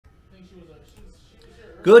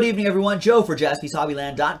Good evening, everyone. Joe for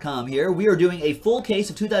JaspysHobbyland.com here. We are doing a full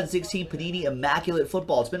case of 2016 Panini Immaculate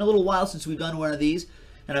Football. It's been a little while since we've done one of these,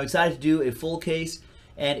 and I'm excited to do a full case,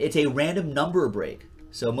 and it's a random number break.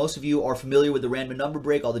 So most of you are familiar with the random number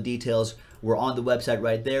break. All the details were on the website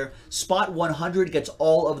right there. Spot 100 gets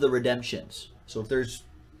all of the redemptions. So if there's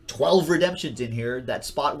 12 redemptions in here, that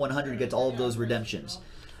spot 100 gets all of those redemptions.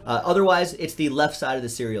 Otherwise, it's the left side of the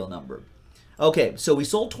serial number. Okay, so we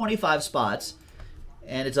sold 25 spots.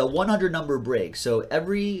 And it's a 100 number break. So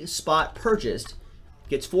every spot purchased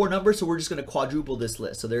gets 4 numbers. So we're just going to quadruple this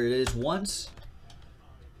list. So there it is. 1,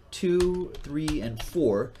 2, 3, and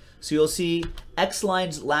 4. So you'll see X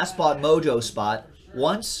Line's last spot mojo spot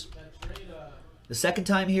once. The second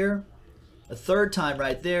time here. A third time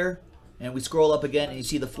right there. And we scroll up again and you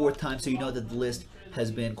see the 4th time. So you know that the list has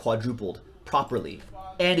been quadrupled properly.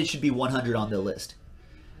 And it should be 100 on the list.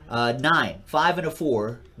 9. 5 and a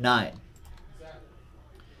 4. 9.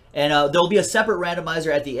 And there'll be a separate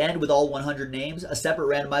randomizer at the end with all 100 names, a separate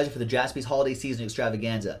randomizer for the Jaspys Holiday Season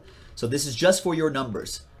Extravaganza. So this is just for your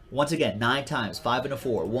numbers. Once again, 9 times, 5 and a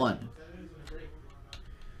 4. 1,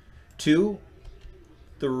 2,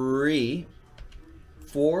 3,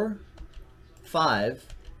 4, 5,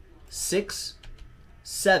 6,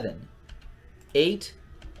 7, 8,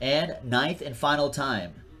 and 9th and final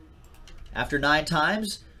time. After 9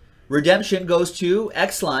 times, redemption goes to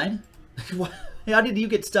X Line. How did you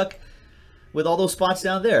get stuck with all those spots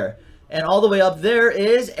down there? And all the way up there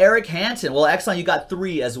is Eric Hansen. Well, X Line, you got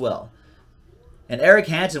 3 as well. And Eric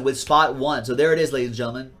Hansen with spot 1. So there it is, ladies and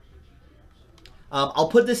gentlemen. I'll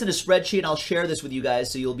put this in a spreadsheet and I'll share this with you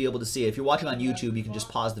guys so you'll be able to see it. If you're watching on YouTube, you can just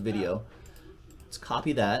pause the video. Let's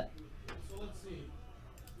copy that.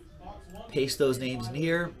 Paste those names in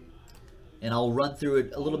here. And I'll run through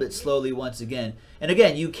it a little bit slowly once again. And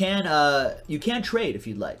again, you can trade if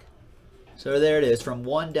you'd like. So there it is, from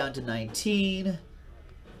 1 down to 19,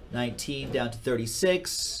 19 down to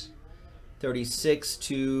 36, 36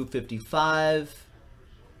 to 55,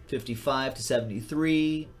 55 to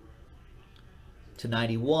 73, to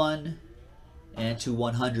 91, and to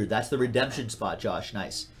 100. That's the redemption spot, Josh.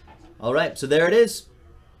 Nice. All right, so there it is.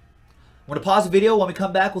 I'm going to pause the video. When we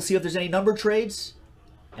come back, we'll see if there's any number trades,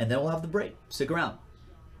 and then we'll have the break. Stick around.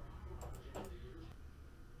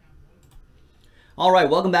 All right,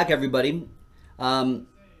 welcome back, everybody.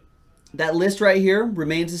 That list right here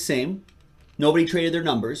remains the same. Nobody traded their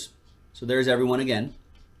numbers. So there's everyone again.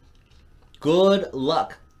 Good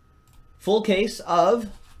luck. Full case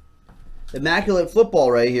of Immaculate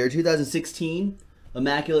Football right here. 2016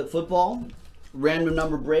 Immaculate Football. Random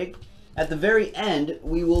number break. At the very end,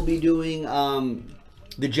 we will be doing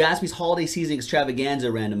the Jaspys Holiday Season Extravaganza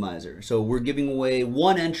randomizer. So we're giving away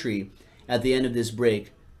 1 entry at the end of this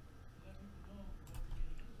break.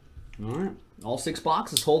 All right. All 6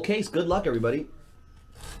 boxes, whole case. Good luck, everybody.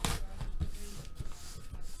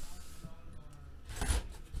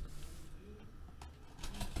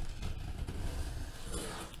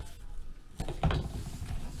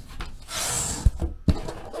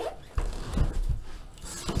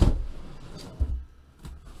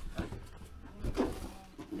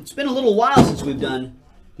 It's been a little while since we've done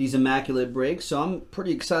these Immaculate breaks, so I'm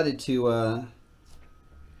pretty excited to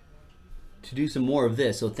do some more of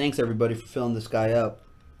this. So thanks everybody for filling this guy up.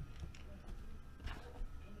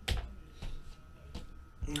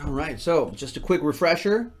 All right, so just a quick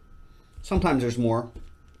refresher. Sometimes there's more.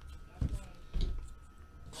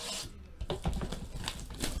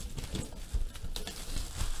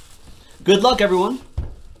 Good luck, everyone.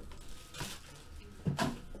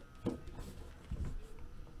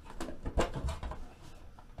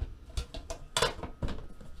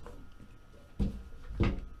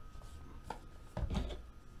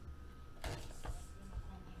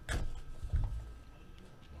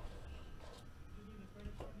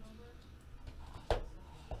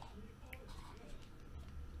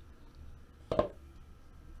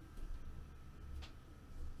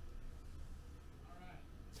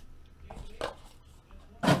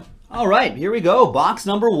 All right, here we go. Box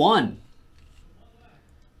number 1.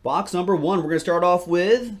 Box number 1. We're going to start off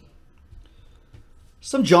with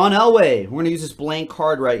some John Elway. We're going to use this blank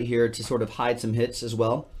card right here to sort of hide some hits as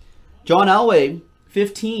well. John Elway,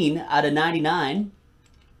 15 out of 99.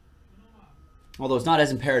 Although it's not as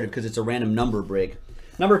imperative because it's a random number break.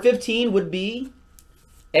 Number 15 would be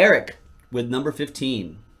Eric with number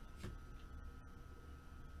 15.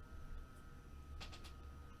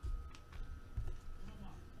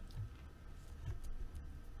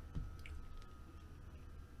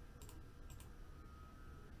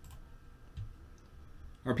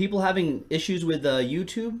 Are people having issues with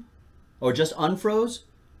YouTube? Or just unfroze?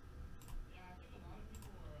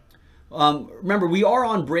 Remember, we are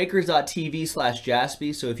on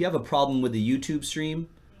breakers.tv/Jaspys, so if you have a problem with the YouTube stream,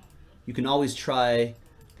 you can always try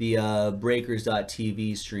the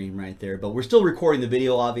breakers.tv stream right there. But we're still recording the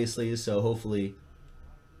video, obviously, so hopefully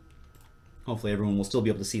everyone will still be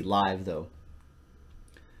able to see it live, though.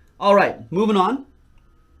 All right, moving on.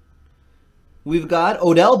 We've got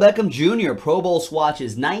Odell Beckham Jr. Pro Bowl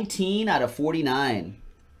swatches, 19 out of 49.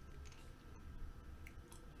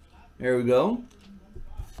 There we go.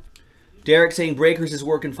 Derek saying Breakers is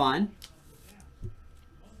working fine.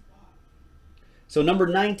 So number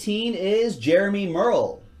 19 is Jeremy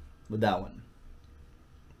Merle with that one.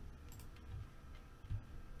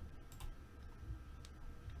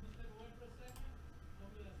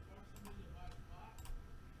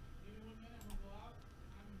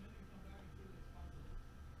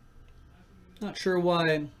 Not sure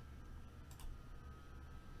why.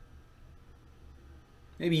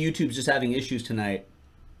 Maybe YouTube's just having issues tonight.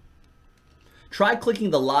 Try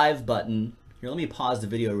clicking the live button. Here, let me pause the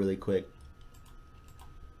video really quick.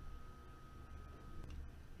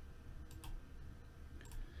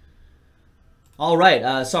 All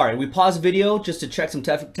right, sorry. We paused the video just to check some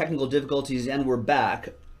technical difficulties, and we're back.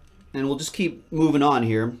 And we'll just keep moving on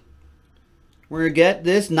here. We're going to get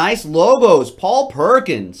this nice logos. Paul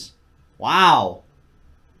Perkins. Wow.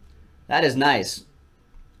 That is nice.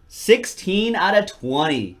 16 out of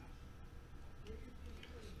 20.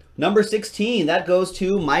 Number 16, that goes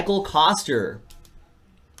to Michael Koster.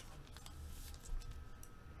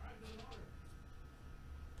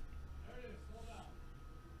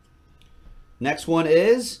 Next one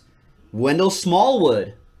is Wendell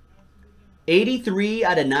Smallwood. 83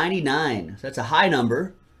 out of 99. That's a high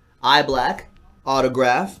number. Eye black.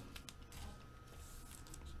 Autograph.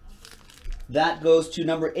 That goes to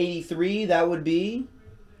number 83. That would be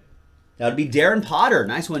Darren Potter.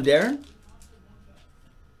 Nice one, Darren.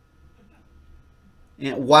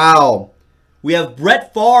 And wow, we have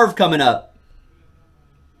Brett Favre coming up.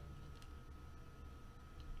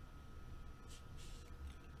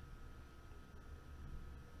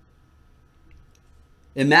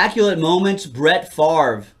 Immaculate Moments, Brett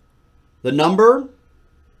Favre. The number?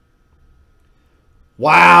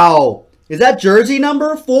 Wow. Is that jersey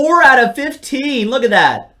number? 4 out of 15. Look at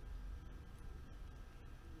that.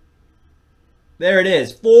 There it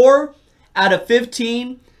is. 4 out of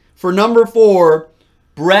 15 for number 4,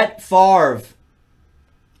 Brett Favre.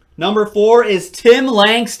 Number 4 is Tim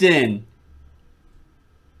Langston.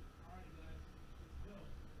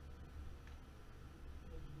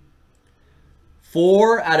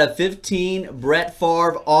 Four out of 15, Brett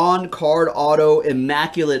Favre on-card auto,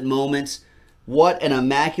 Immaculate Moments. What an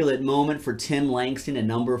immaculate moment for Tim Langston at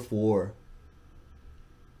number 4.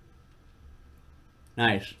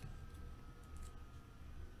 Nice.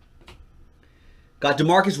 Got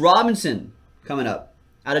DeMarcus Robinson coming up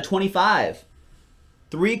out of 25.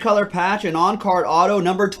 3-color patch and on-card auto,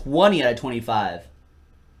 number 20 out of 25.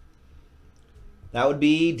 That would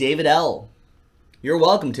be David L. You're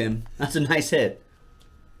welcome, Tim. That's a nice hit.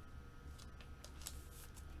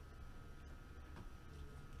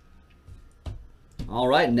 All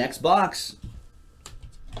right, next box.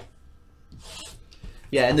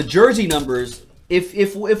 Yeah, and the jersey numbers,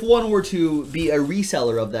 if one were to be a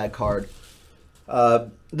reseller of that card,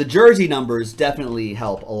 the jersey numbers definitely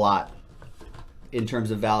help a lot in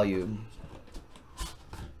terms of value.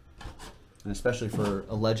 And especially for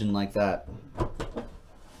a legend like that.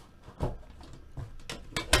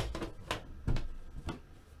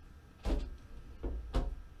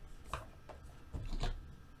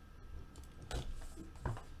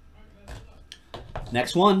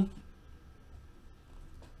 Next one.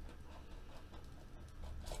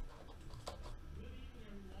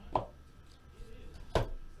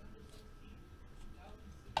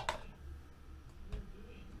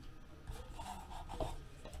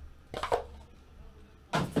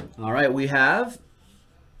 All right, we have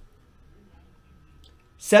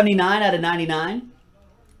 79 out of 99,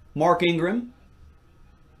 Mark Ingram.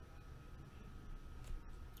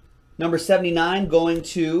 Number 79 going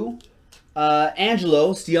to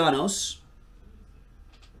Angelo Stianos.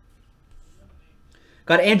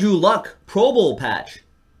 Got Andrew Luck, Pro Bowl patch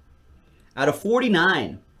out of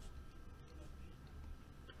 49.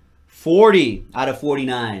 40 out of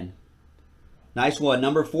 49. Nice one.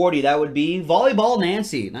 Number 40, that would be Volleyball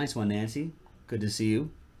Nancy. Nice one, Nancy. Good to see you.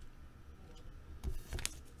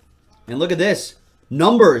 And look at this.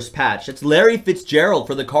 Numbers patch. That's Larry Fitzgerald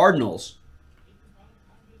for the Cardinals.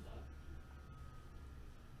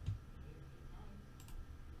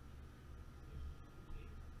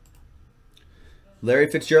 Larry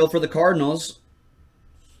Fitzgerald for the Cardinals.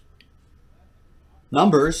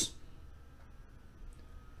 Numbers.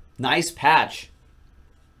 Nice patch.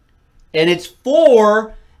 And it's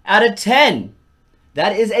 4 out of 10.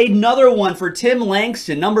 That is another one for Tim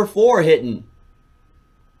Langston, number 4 hitting.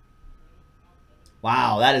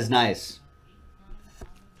 Wow, that is nice.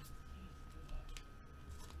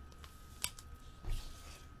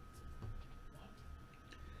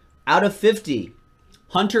 Out of 50,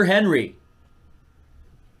 Hunter Henry.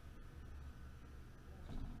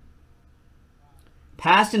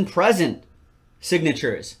 Past and present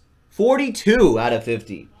signatures, 42 out of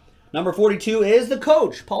 50. Number 42 is the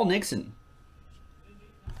coach, Paul Nixon.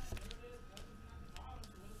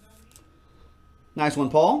 Nice one,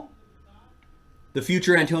 Paul. The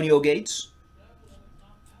future Antonio Gates.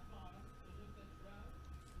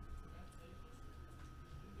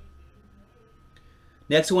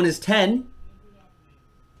 Next one is 10.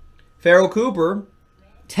 Farrell Cooper.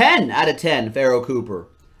 10 out of 10, Farrell Cooper.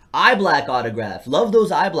 Eye black autograph. Love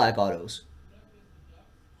those eye black autos.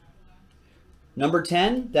 Number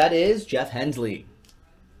 10, that is Jeff Hensley.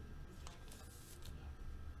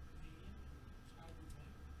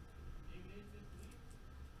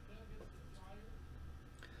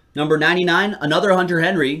 Number 99, another Hunter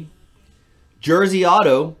Henry. Jersey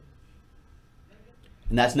auto.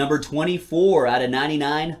 And that's number 24 out of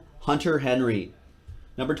 99, Hunter Henry.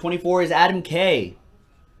 Number 24 is Adam K.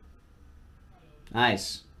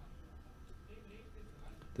 Nice.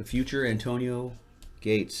 The future Antonio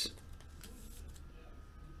Gates.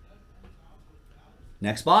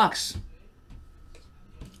 Next box.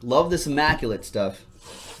 Love this Immaculate stuff.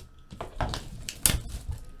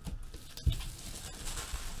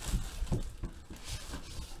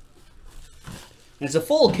 And it's a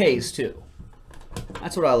full case, too.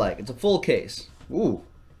 That's what I like. It's a full case. Ooh.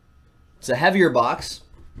 It's a heavier box.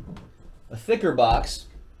 A thicker box.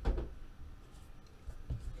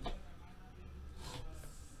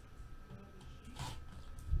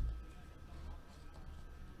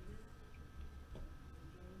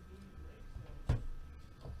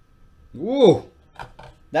 Ooh.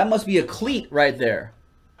 That must be a cleat right there.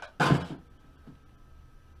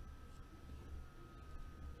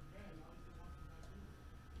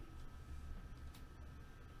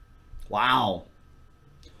 Wow.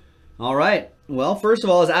 All right. Well, first of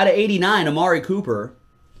all, it's out of 89, Amari Cooper.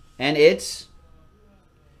 And it's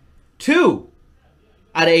 2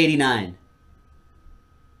 out of 89.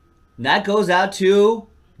 And that goes out to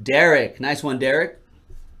Derek. Nice one, Derek.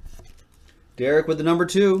 Derek with the number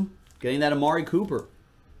 2. Getting that Amari Cooper.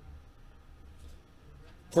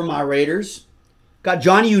 For my Raiders. Got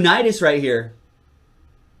Johnny Unitas right here.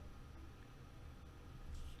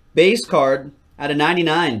 Base card out of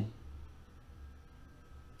 99.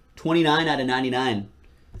 29 out of 99.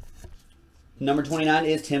 Number 29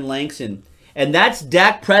 is Tim Langston. And that's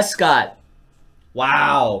Dak Prescott.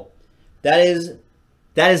 Wow. That is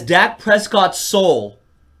Dak Prescott's soul.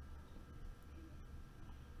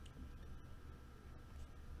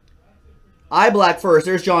 Eye black first.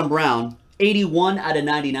 There's John Brown. 81 out of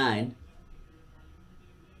 99.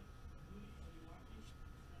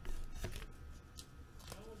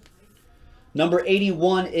 Number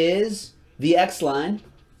 81 is the X-Line.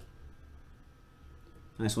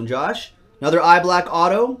 Nice one, Josh. Another eye black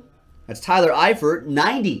auto. That's Tyler Eifert.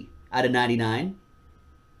 90 out of 99.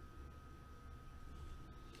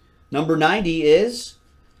 Number 90 is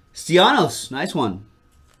Stianos. Nice one.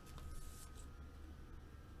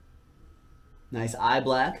 Nice eye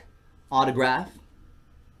black autograph.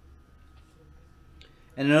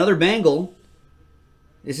 And another Bengal.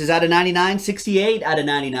 This is out of 99. 68 out of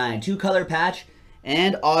 99. 2-color patch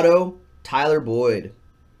and auto Tyler Boyd.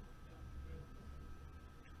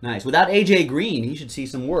 Nice. Without AJ Green, he should see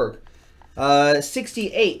some work.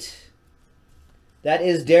 68. That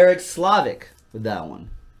is Derek Slavic with that one.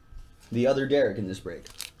 The other Derek in this break.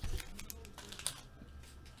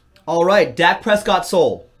 All right, Dak Prescott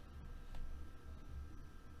soul.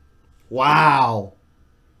 Wow.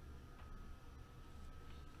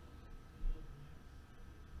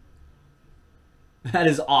 That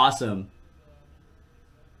is awesome.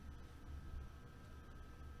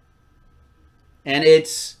 And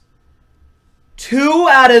it's 2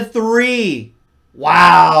 out of 3.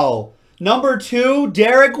 Wow. Number 2,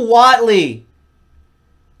 Derek Watley.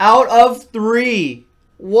 Out of 3.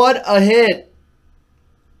 What a hit.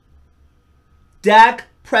 Dak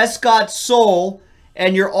Prescott soul.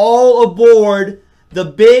 And you're all aboard the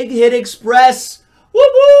Big Hit Express. Whoop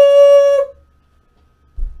whoop.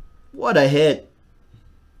 What a hit.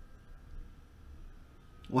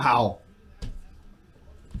 Wow.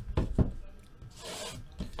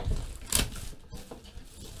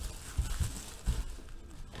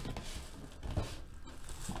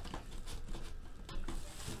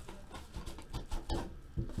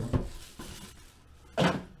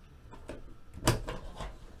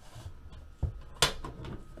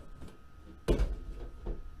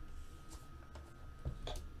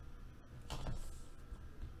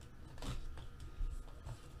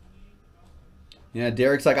 Yeah,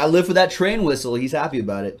 Derek's like, I live for that train whistle. He's happy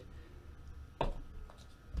about it.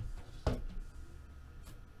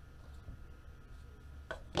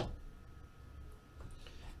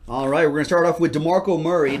 All right, we're going to start off with DeMarco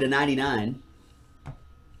Murray to 99.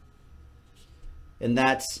 And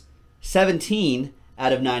that's 17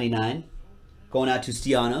 out of 99. Going out to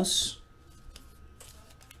Stianos.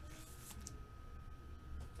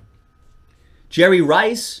 Jerry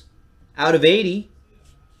Rice out of 80.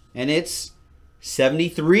 And it's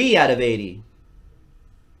 73 out of 80.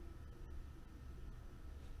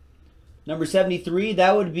 Number 73,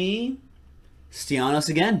 that would be Stianos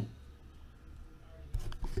again.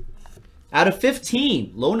 Out of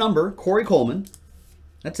 15, low number, Corey Coleman.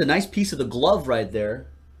 That's a nice piece of the glove right there.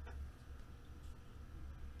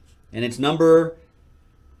 And it's number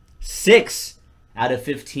 6 out of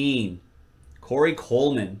 15, Corey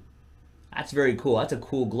Coleman. That's very cool. That's a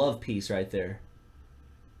cool glove piece right there.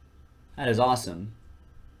 That is awesome.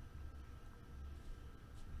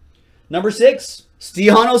 Number 6,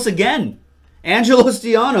 Stianos again. Angelo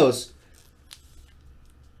Stianos.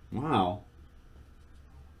 Wow.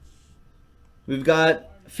 We've got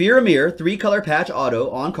Firamir, 3-color patch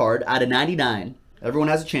auto on card out of 99. Everyone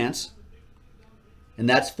has a chance. And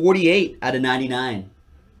that's 48 out of 99.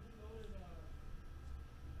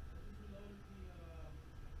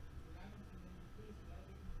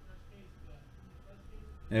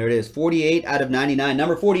 There it is, 48 out of 99.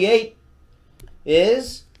 Number 48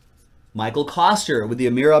 is Michael Koster with the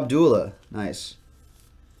Amir Abdullah. Nice.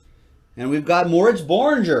 And we've got Moritz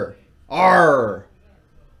Boringer. R.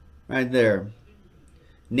 Right there.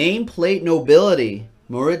 Nameplate Nobility.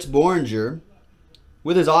 Moritz Boringer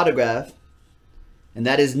with his autograph. And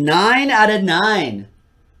that is 9 out of 9.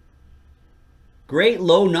 Great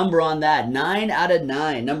low number on that. 9 out of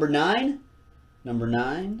 9. Number 9. Number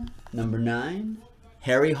 9. Number 9.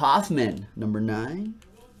 Harry Hoffman. Number 9.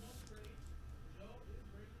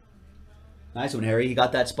 Nice one, Harry. He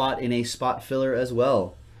got that spot in a spot filler as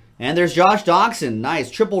well. And there's Josh Doxson. Nice.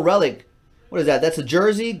 Triple relic. What is that? That's a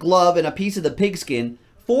jersey, glove, and a piece of the pigskin.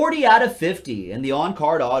 40 out of 50 in the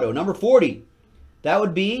on-card auto. Number 40. That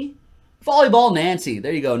would be Volleyball Nancy.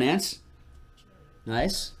 There you go, Nance.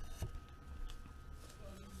 Nice.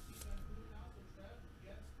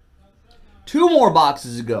 2 more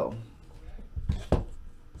boxes to go.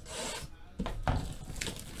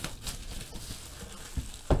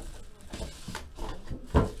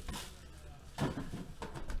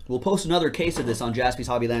 We'll post another case of this on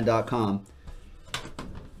JaspysHobbyland.com.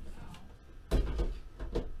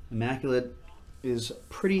 Immaculate is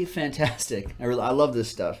pretty fantastic. I love this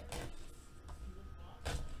stuff.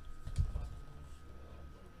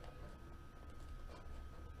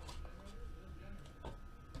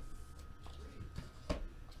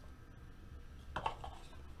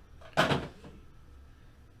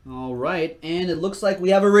 All right, and it looks like we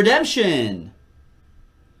have a redemption.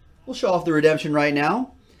 We'll show off the redemption right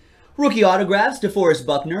now. Rookie autographs, DeForest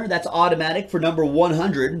Buckner. That's automatic for number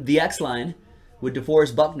 100, the X-Line, with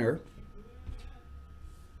DeForest Buckner.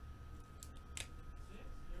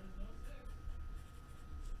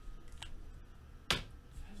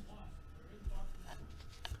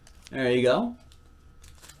 There you go.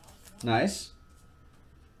 Nice.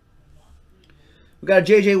 We got a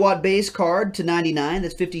J.J. Watt base card to 99.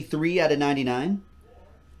 That's 53 out of 99.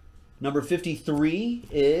 Number 53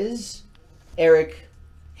 is Eric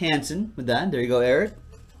Hansen with that. There you go, Eric.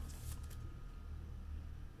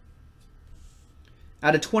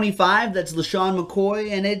 Out of 25, that's LaShawn McCoy,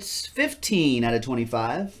 and it's 15 out of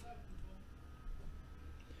 25.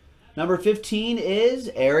 Number 15 is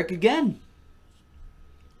Eric again.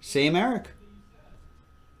 Same Eric.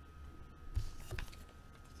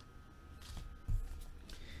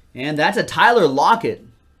 And that's a Tyler Lockett,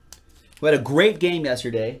 who had a great game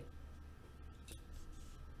yesterday,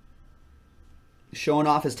 showing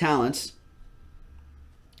off his talents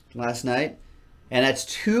last night. And that's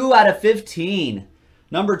 2 out of 15.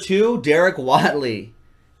 Number 2, Derek Watley.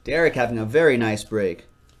 Derek having a very nice break.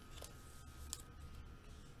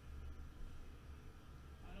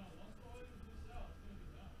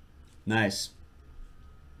 Nice.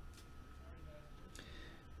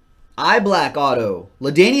 iBlack auto.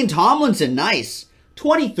 LaDainian Tomlinson. Nice.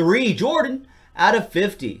 23. Jordan out of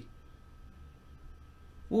 50.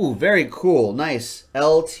 Ooh, very cool. Nice.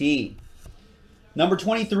 LT. Number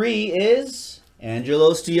 23 is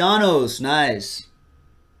Angelo Stianos. Nice.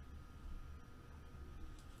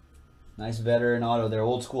 Nice veteran auto there.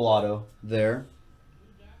 Old school auto there.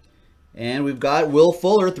 And we've got Will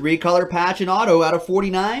Fuller, 3-color patch and auto out of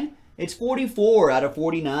 49. It's 44 out of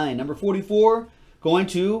 49. Number 44 going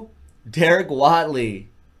to Derek Watley.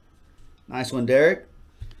 Nice one, Derek.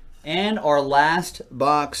 And our last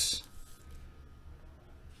box.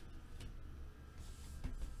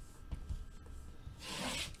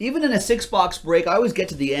 Even in a 6-box break, I always get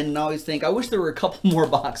to the end and I always think, I wish there were a couple more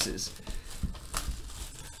boxes.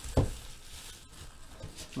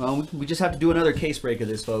 Well, we just have to do another case break of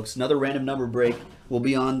this, folks. Another random number break will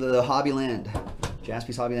be on the Hobbyland,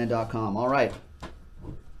 JaspysHobbyland.com. All right.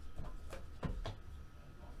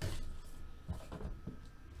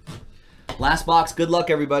 Last box. Good luck,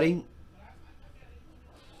 everybody.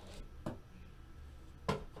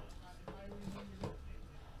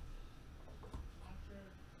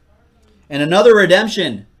 And another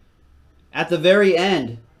redemption at the very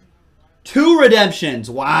end. 2 redemptions.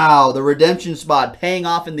 Wow, the redemption spot paying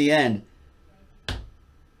off in the end.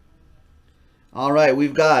 All right,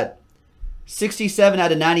 we've got 67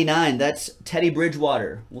 out of 99. That's Teddy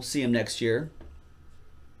Bridgewater. We'll see him next year.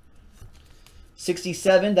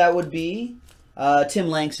 67, that would be Tim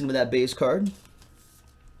Langston with that base card.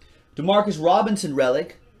 Demarcus Robinson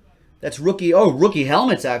relic. That's rookie. Oh, rookie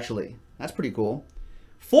helmets, actually. That's pretty cool.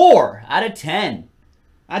 4 out of 10.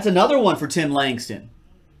 That's another one for Tim Langston.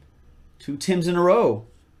 2 Tims in a row.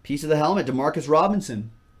 Piece of the helmet, Demarcus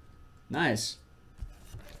Robinson. Nice.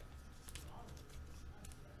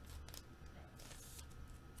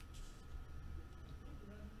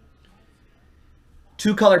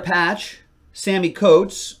 Two-color patch, Sammy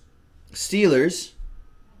Coates, Steelers.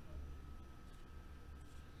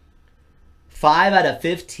 5 out of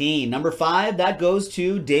 15. Number 5, that goes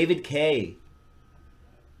to David K.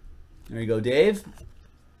 There you go, Dave.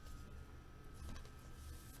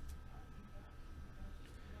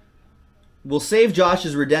 We'll save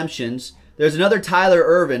Josh's redemptions. There's another Tyler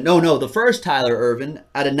Irvin. No, the first Tyler Irvin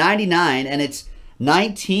out of 99, and it's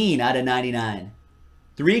 19 out of 99.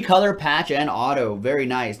 3-color patch and auto. Very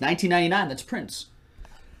nice. 1999, that's Prince.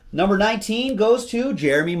 Number 19 goes to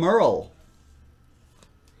Jeremy Merle.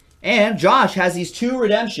 And Josh has these 2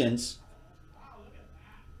 redemptions.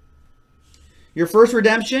 Your first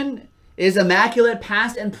redemption is Immaculate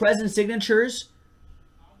Past and Present Signatures.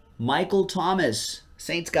 Michael Thomas.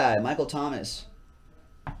 Saints guy, Michael Thomas.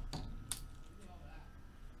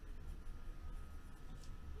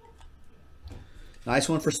 Nice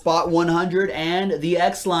one for spot 100 and the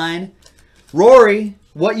X line. Rory,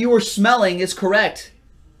 what you were smelling is correct.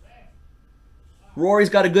 Rory's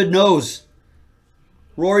got a good nose.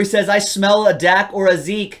 Rory says, I smell a Dak or a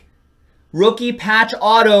Zeke. Rookie patch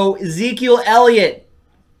auto, Ezekiel Elliott.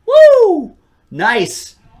 Woo!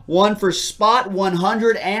 Nice. One for spot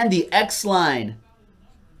 100 and the X line.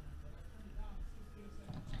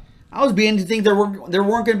 I was beginning to think there weren't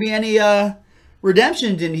going to be any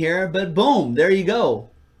redemptions in here, but boom, there you go.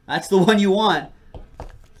 That's the one you want.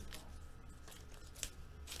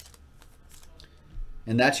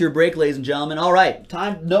 And that's your break, ladies and gentlemen. All right,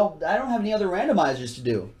 time. No, I don't have any other randomizers to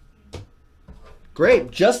do. Great,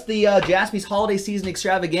 just the Jaspys Holiday Season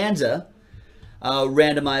Extravaganza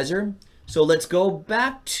randomizer. So let's go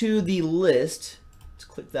back to the list. Let's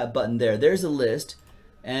click that button there. There's a list.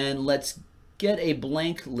 And let's get a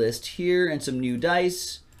blank list here and some new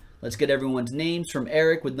dice. Let's get everyone's names from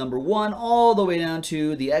Eric with number 1 all the way down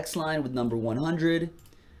to the X line with number 100.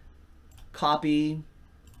 Copy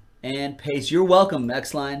and paste. You're welcome,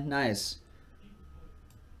 X line. Nice.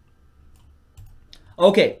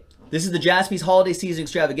 Okay, this is the Jaspys Holiday Season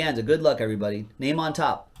Extravaganza. Good luck, everybody. Name on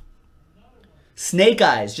top. Snake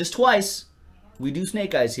Eyes, just twice. We do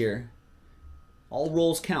Snake Eyes here. All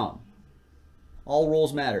rolls count. All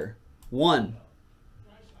rolls matter. 1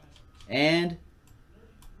 and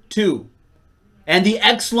 2. And the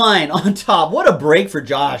X line on top. What a break for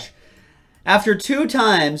Josh. After 2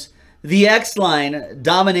 times, the X line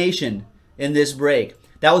domination in this break.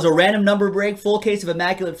 That was a random number break. Full case of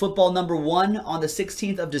Immaculate Football number 1 on the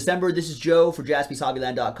 16th of December. This is Joe for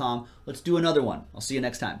JaspysHobbyland.com. Let's do another one. I'll see you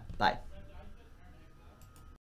next time. Bye.